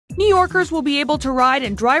New Yorkers will be able to ride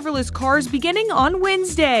in driverless cars beginning on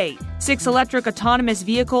Wednesday. 6 electric autonomous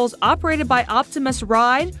vehicles operated by Optimus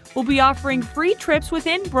Ride will be offering free trips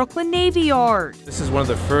within Brooklyn Navy Yard. This is one of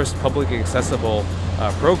the first publicly accessible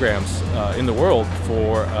programs in the world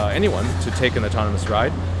for anyone to take an autonomous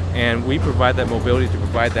ride, and we provide that mobility to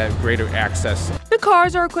provide that greater access. The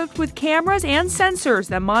cars are equipped with cameras and sensors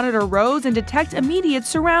that monitor roads and detect immediate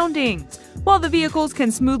surroundings. While the vehicles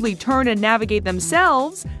can smoothly turn and navigate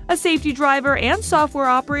themselves, a safety driver and software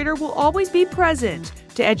operator will always be present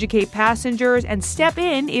to educate passengers and step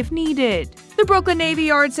in if needed. The Brooklyn Navy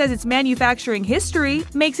Yard says its manufacturing history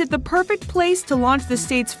makes it the perfect place to launch the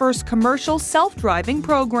state's first commercial self-driving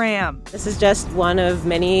program. This is just one of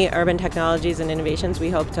many urban technologies and innovations we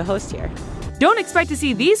hope to host here. Don't expect to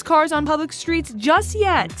see these cars on public streets just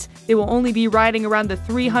yet. They will only be riding around the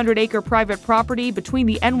 300-acre private property between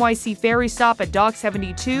the NYC ferry stop at Dock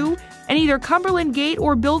 72 and either Cumberland Gate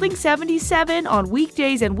or Building 77 on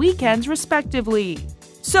weekdays and weekends, respectively.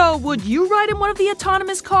 So, would you ride in one of the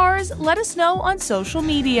autonomous cars? Let us know on social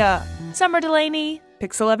media. Summer Delaney,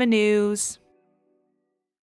 Pix 11 News.